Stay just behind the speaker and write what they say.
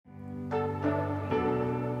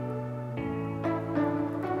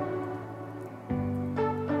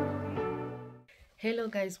Hello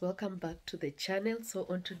guys, welcome back to the channel. So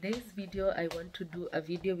on today's video I want to do a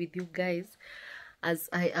video with you guys as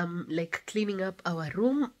I am like cleaning up our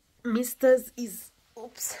room. Misters is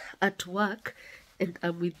at work and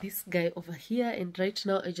I'm with this guy over here, and right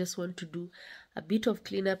now I just want to do a bit of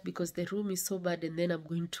cleanup because the room is so bad, and then I'm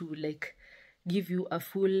going to like give you a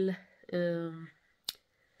full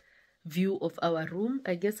view of our room.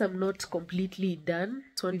 I guess I'm not completely done,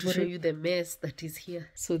 so I want to show you the mess that is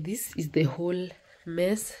here. So this is the whole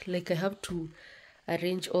mess. Like I have to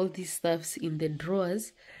arrange all these stuffs in the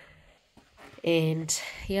drawers, and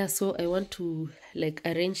yeah, so I want to like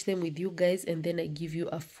arrange them with you guys, and then I give you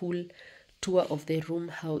a full tour of the room,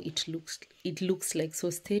 how it looks like.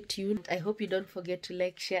 So stay tuned. I hope you don't forget to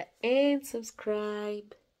like, share and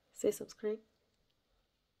subscribe. Say subscribe.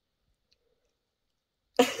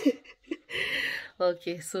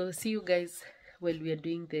 Okay, so see you guys while we are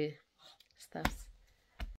doing the stuffs.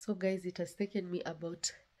 So guys, it has taken me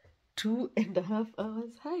about 2.5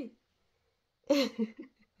 hours. Hi.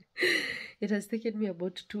 It has taken me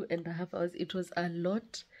about 2.5 hours. It was a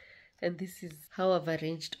lot, and this is how I've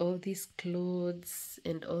arranged all these clothes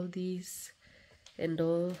and all these and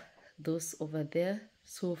all those over there.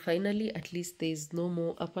 So finally, at least there is no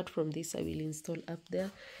more. Apart from this, I will install up there,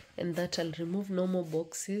 and that I'll remove no more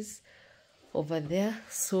boxes over there.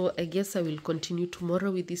 So I guess I will continue tomorrow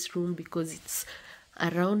with this room because it's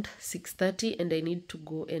around 6:30 and I need to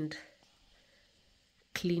go and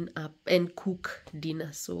clean up and cook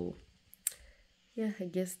dinner. So yeah, I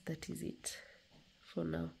guess that is it for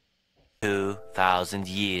now. 2,000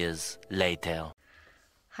 years later.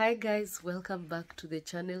 Hi guys, welcome back to the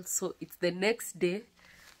channel. So it's the next day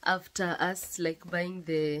after us like buying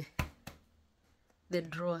the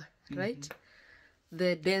drawer, right?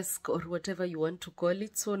 The desk or whatever you want to call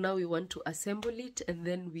it. So now we want to assemble it, and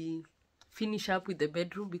then we finish up with the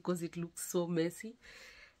bedroom because it looks so messy,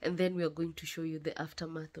 and then we are going to show you the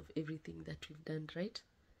aftermath of everything that we've done, right?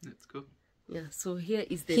 Let's go. Yeah, so here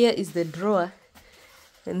is the drawer,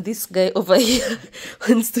 and this guy over here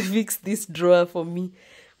wants to fix this drawer for me,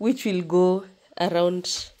 which will go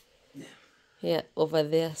around here over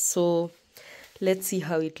there. So let's see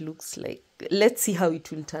how it looks like. Let's see how it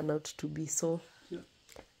will turn out to be. So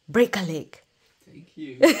break a leg. Thank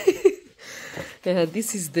you. Yeah,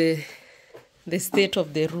 this is the state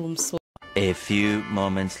of the room. So A few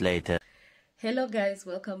moments later. hello guys,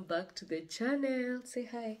 welcome back to the channel. Say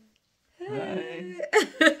hi. Hi.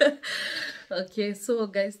 Okay, so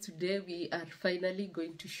guys, today we are finally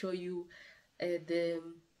going to show you the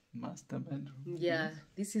Master bedroom. yeah,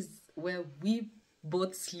 this is where we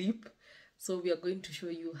both sleep. So we are going to show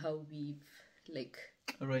you how we've like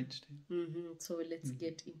Arranged it. so let's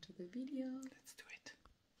get into the video. Let's do it.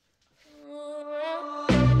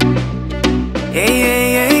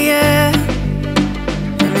 Yeah.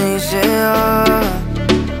 And they say,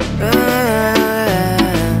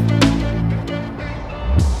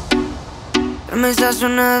 promesas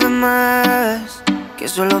son nada más que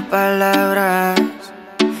solo palabras,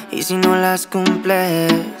 y si no las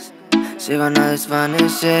cumples se van a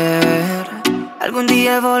desvanecer. Algún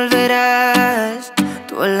día volverás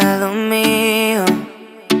tú al lado mío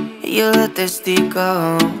y yo de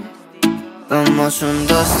testigo. Vamos 1,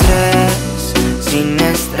 2, 3, sin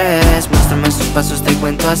estrés. Muéstrame sus pasos, te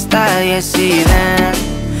cuento hasta 10 y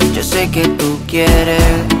ven. Yo sé que tú quieres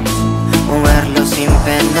moverlo sin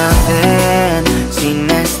pena, ven.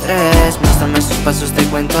 Sin estrés, muéstrame sus pasos, te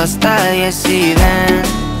cuento hasta 10 y ven.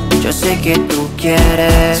 Yo sé que tú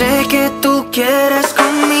quieres. Sé que tú quieres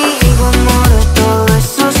conmigo, amor, de todos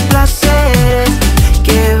esos placeres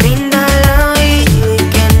que brinda la vida y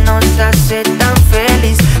que nos hace tan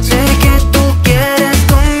feliz. Sé que tú quieres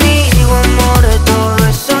conmigo, amor, de todos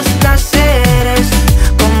esos placeres,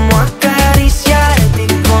 como acariciarte y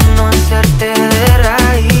conocerte de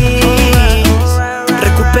raíz.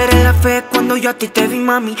 Recuperé la fe cuando yo a ti te vi,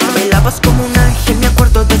 mami. Bailabas como un ángel, me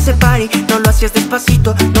acuerdo de ese party. No lo hacías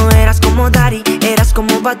despacito, no eras como Daddy, eras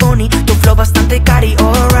como Bad Bunny, tu flow bastante cari,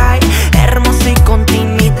 alright. Hermoso y con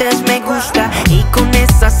timidez me gusta, y con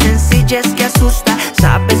esa sencillez que asusta.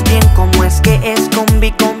 Sabes bien cómo es que es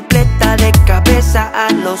combi completa de cabeza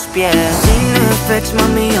a los pies. Sin effects,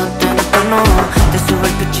 mami, yo te entono, te subo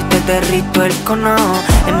el pecho y te derrito el cono.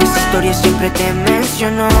 En mis historias siempre te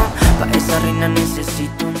menciono, para esa reina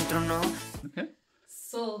necesito un trono. Okay.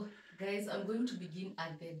 So guys, I'm going to begin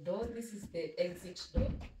at the door. This is the exit door,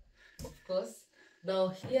 of course. Now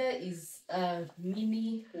here is a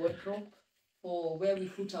mini wardrobe for where we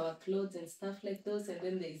put our clothes and stuff like those, and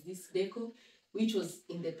then there is this deco which was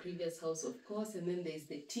in the previous house, of course, and then there's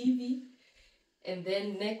the TV, and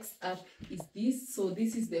then next up is this. So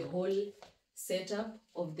this is the whole setup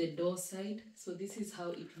of the door side. So this is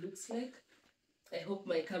how it looks like. I hope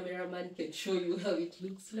my cameraman can show you how it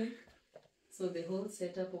looks like. So the whole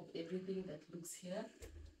setup of everything that looks here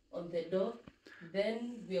on the door.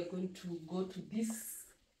 Then we are going to go to this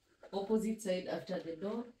opposite side after the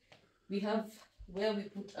door. We have where we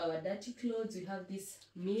put our dirty clothes. We have this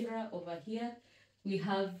mirror over here. We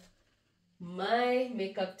have my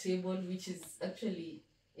makeup table, which is actually,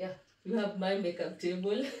 yeah, we have my makeup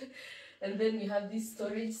table. And then we have this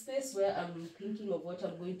storage space where I'm thinking of what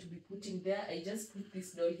I'm going to be putting there. I just put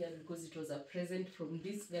this doll here because it was a present from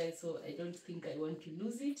this guy, so I don't think I want to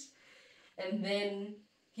lose it. And then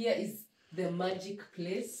here is the magic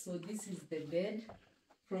place. So this is the bed.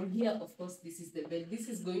 From here, of course, this is the bed. This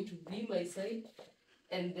is going to be my side,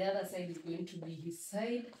 and the other side is going to be his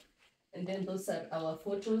side. And then those are our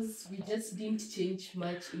photos. We just didn't change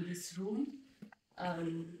much in this room.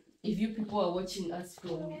 If you people are watching us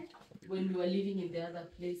from when we were living in the other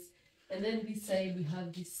place. And then this side we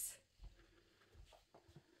have this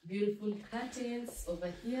beautiful curtains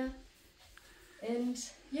over here. And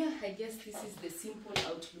yeah, I guess this is the simple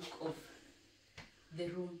outlook of the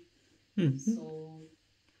room. So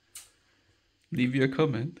leave your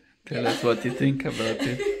comment. Tell us what you think about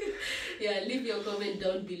it. Yeah, leave your comment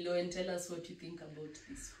down below and tell us what you think about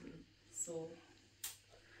this room. So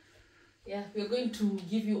yeah, we're going to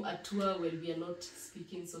give you a tour when we are not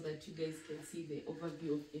speaking so that you guys can see the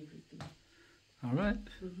overview of everything. All right.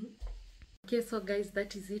 Okay, so guys,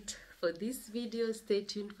 that is it for this video. Stay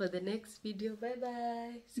tuned for the next video. Bye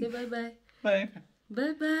bye. Say bye bye. Bye.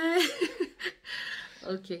 Bye bye.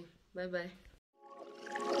 Okay, bye bye.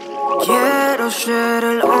 Quiero ser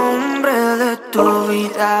el hombre de tu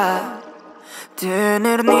vida,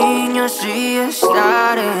 tener niños y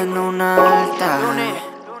estar en un altar.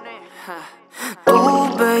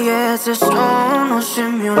 Tu belleza, eso no se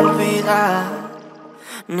me olvida,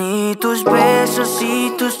 ni tus besos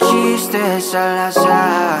y tus chistes al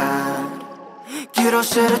azar. Quiero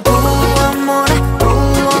ser tu amor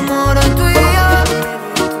tuyo.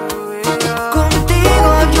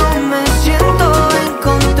 Contigo yo me siento en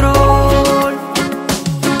control.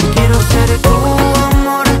 Quiero ser tu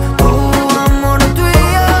amor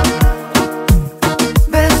tuyo,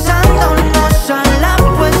 besándonos a la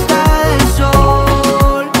puesta del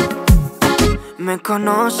sol. Me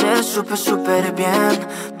conoces súper bien.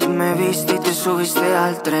 Tú me viste y te subiste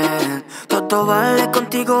al tren. Todo vale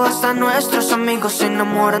contigo, hasta nuestros amigos se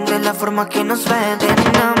enamoran de la forma que nos ven.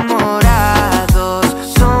 Enamorados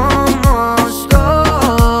somos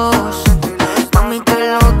dos. Mami, te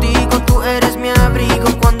lo digo, tú eres mi abrigo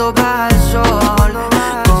cuando va el sol.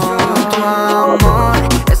 Con tu amor,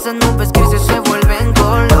 esas nubes grises se vuelven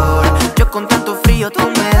color. Yo con tanto frío, tú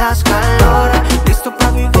me das calor. Listo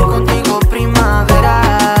para vivir contigo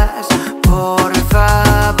primaveras. Por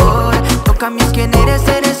favor, no cambies quién eres,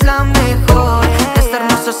 eres la mejor. De esta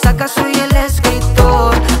hermosa saca soy el esclavo.